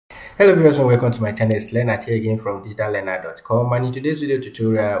Hello viewers and welcome to my channel. It's Leonard here again from digitallearner.com, and in today's video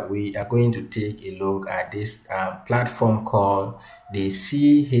tutorial we are going to take a look at this platform called the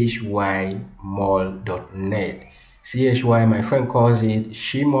ChyMall.net. CHY, my friend calls it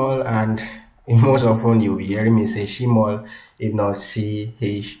Chy Mall, and most often you'll be hearing me say Chy Mall, if not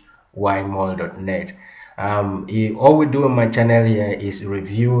CHYMall.net. All we do on my channel here is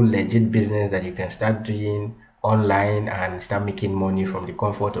review legit business that you can start doing online and start making money from the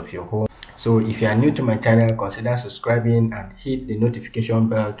comfort of your home. So if you are new to my channel, consider subscribing and hit the notification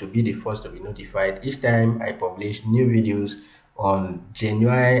bell to be the first to be notified each time I publish new videos on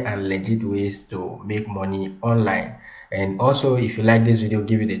genuine and legit ways to make money online. And also, if you like this video,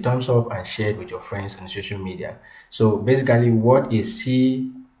 give it a thumbs up and share it with your friends on social media. So basically, what is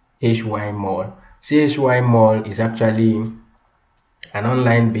CHY Mall? CHY Mall is actually an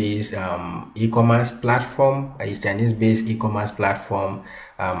online-based e-commerce platform, a Chinese-based e-commerce platform.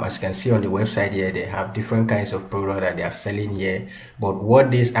 As you can see on the website here, they have different kinds of products that they are selling here. But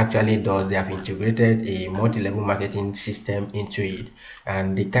what this actually does, they have integrated a multi-level marketing system into it.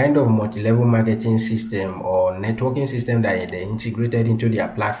 And the kind of multi-level marketing system or networking system that they integrated into their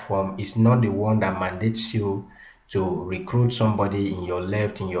platform is not the one that mandates you to recruit somebody in your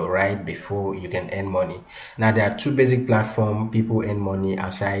left, in your right before you can earn money. Now, there are two basic platforms people earn money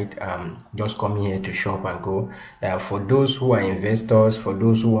outside just coming here to shop and go. For those who are investors, for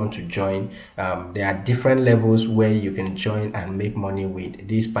those who want to join, there are different levels where you can join and make money with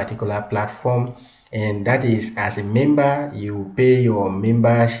this particular platform. And that is, as a member, you pay your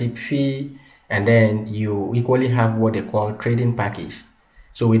membership fee, and then you equally have what they call trading package.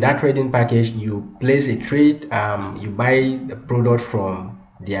 So with that trading package, you place a trade, you buy the product from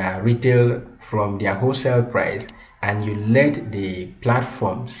their retail, from their wholesale price, and you let the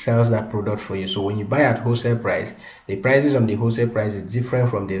platform sell that product for you. So when you buy at wholesale price, the prices on the wholesale price is different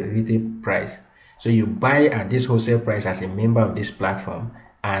from the retail price. So you buy at this wholesale price as a member of this platform,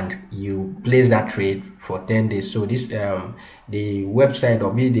 and you place that trade for 10 days. So this the website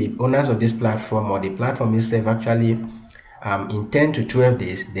or be the owners of this platform or the platform itself actually in 10 to 12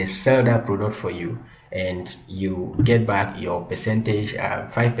 days, they sell that product for you, and you get back your percentage,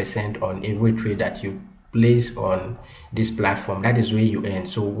 5% on every trade that you place on this platform. That is where you earn.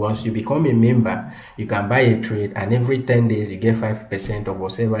 So once you become a member, you can buy a trade, and every 10 days you get 5% of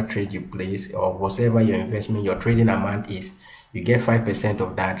whatever trade you place or whatever your investment, your trading amount is. You get 5%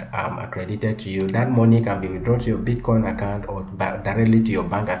 of that accredited to you. That money can be withdrawn to your Bitcoin account or directly to your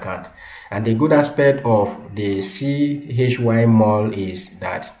bank account. And the good aspect of the CHY Mall is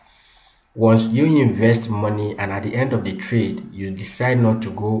that once you invest money and at the end of the trade you decide not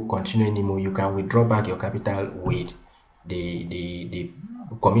to go continue anymore, you can withdraw back your capital with the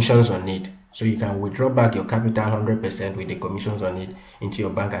commissions on it. So you can withdraw back your capital 100% with the commissions on it into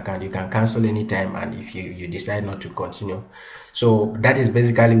your bank account. You can cancel anytime, and if you decide not to continue. So that is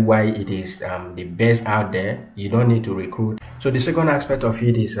basically why it is the best out there. You don't need to recruit. So the second aspect of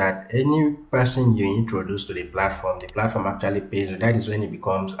it is that any person you introduce to the platform actually pays you. That is when it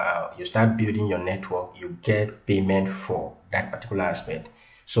becomes you start building your network, you get payment for that particular aspect.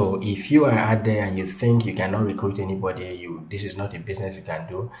 So if you are out there and you think you cannot recruit anybody, this is not a business you can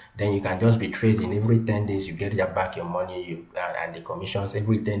do, then you can just be trading. Every 10 days you get back your money and the commissions.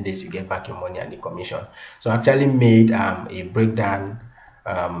 Every 10 days you get back your money and the commission. So I actually made a breakdown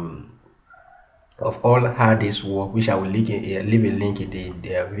of all how this work, which I will leave a link in the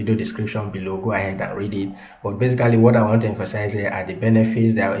video description below. Go ahead and read it. But basically what I want to emphasize here are the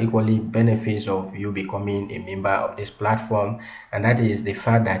benefits. There are equally benefits of you becoming a member of this platform, and that is the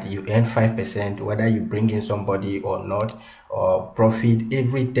fact that you earn 5% whether you bring in somebody or not, or profit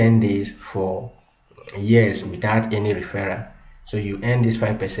every 10 days for years without any referral. So you earn this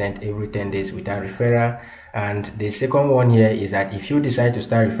 5% every 10 days without referral. And the second one here is that if you decide to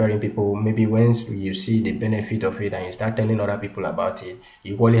start referring people, maybe once you see the benefit of it and you start telling other people about it,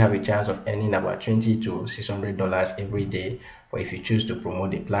 you only have a chance of earning about $20 to $600 every day, or if you choose to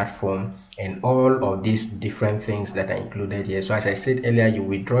promote the platform, and all of these different things that are included here. So as I said earlier, you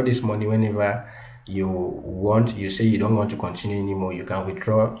withdraw this money whenever you want. You say you don't want to continue anymore, you can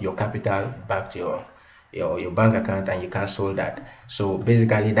withdraw your capital back to your bank account and you cancel that. So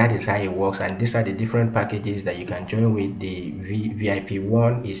basically that is how it works, and these are the different packages that you can join with. The VIP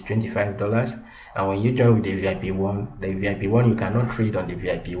one is $25, and when you join with the VIP one you cannot trade on the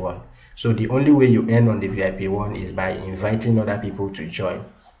VIP one. So the only way you earn on the VIP one is by inviting other people to join.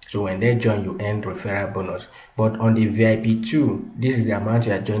 So when they join, you earn referral bonus. But on the VIP 2, this is the amount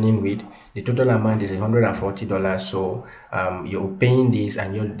you are joining with. The total amount is $140. So you're paying this,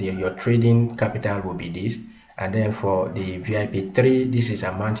 and your trading capital will be this. And then for the VIP 3, this is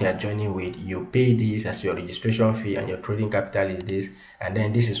amount you are joining with. You pay this as your registration fee, and your trading capital is this. And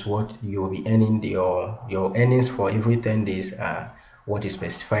then this is what you'll be earning. Your earnings for every 10 days are what is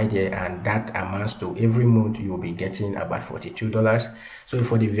specified here, and that amounts to every month you'll be getting about $42. So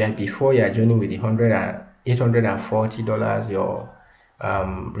for the VIP 4, you are joining with the $840. Your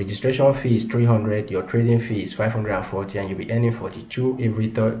registration fee is $300, your trading fee is $540, and you'll be earning $42 every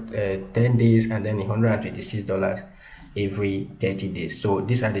 10 days, and then $126 every 30 days. So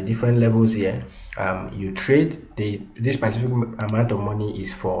these are the different levels here. You trade, this specific amount of money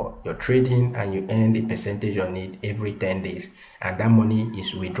is for your trading, and you earn a percentage on it every 10 days, and that money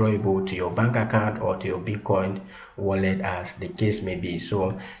is withdrawable to your bank account or to your Bitcoin wallet, as the case may be.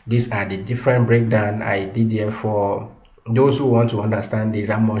 So these are the different breakdown I did here for those who want to understand this,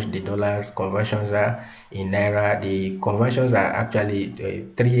 how much the dollars conversions are in naira. The conversions are actually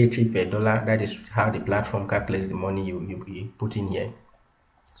 380 per dollar. That is how the platform calculates the money you put in here.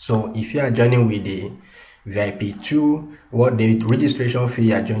 So if you are joining with the VIP 2, what the registration fee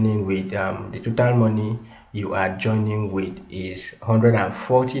you are joining with, the total money you are joining with is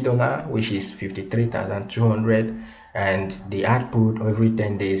 $140, which is 53,200. And the output every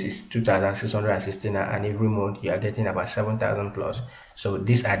 10 days is 2,616, and every month you are getting about 7,000 plus. So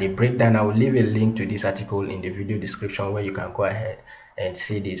these are the breakdown. I will leave a link to this article in the video description where you can go ahead and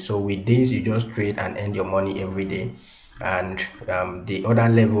see this. So with this, you just trade and earn your money every day. And the other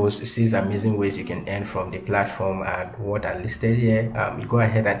levels, these amazing ways you can earn from the platform and what are listed here. You go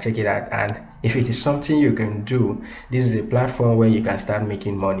ahead and check it out, and if it is something you can do, this is a platform where you can start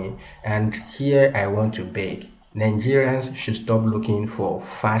making money. And here I want to beg, Nigerians should stop looking for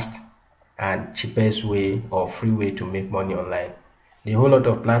fast and cheapest way or free way to make money online. The whole lot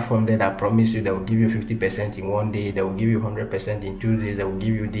of platforms there that promise you they will give you 50% in one day, they will give you 100% in 2 days, they will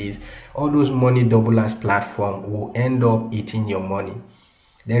give you this. All those money doublers platform will end up eating your money.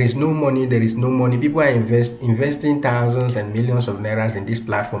 There is no money, there is no money. People are investing thousands and millions of nairas in this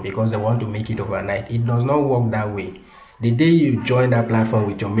platform because they want to make it overnight. It does not work that way. The day you join that platform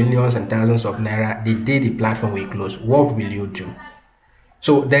with your millions and thousands of naira, the day the platform will close, what will you do?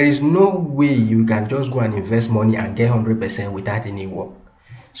 So there is no way you can just go and invest money and get 100% without any work.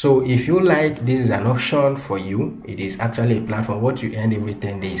 So if you like, this is an option for you. It is actually a platform. What you earn every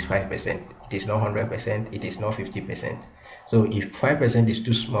 10 days is 5%. It is not 100%. It is not 50%. So if 5% is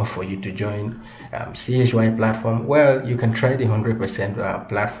too small for you to join CHY platform, well, you can try the 100%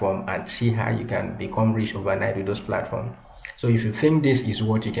 platform and see how you can become rich overnight with those platforms. So if you think this is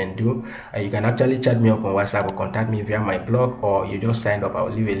what you can do, you can actually chat me up on WhatsApp or contact me via my blog, or you just sign up. I'll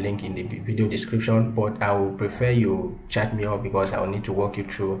leave a link in the video description, but I will prefer you chat me up because I will need to walk you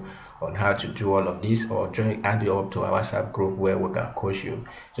through on how to do all of this, or add you up to our WhatsApp group where we can coach you.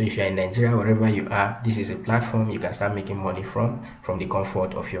 So if you're in Nigeria, wherever you are, this is a platform you can start making money from the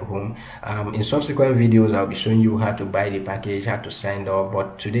comfort of your home. In subsequent videos, I'll be showing you how to buy the package, how to sign up,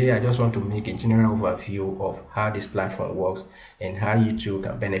 but today I just want to make a general overview of how this platform works and how you too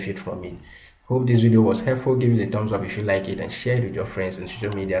can benefit from it. Hope this video was helpful. Give it a thumbs up if you like it, and share it with your friends on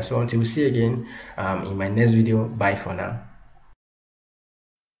social media. So until we see you again in my next video, bye for now.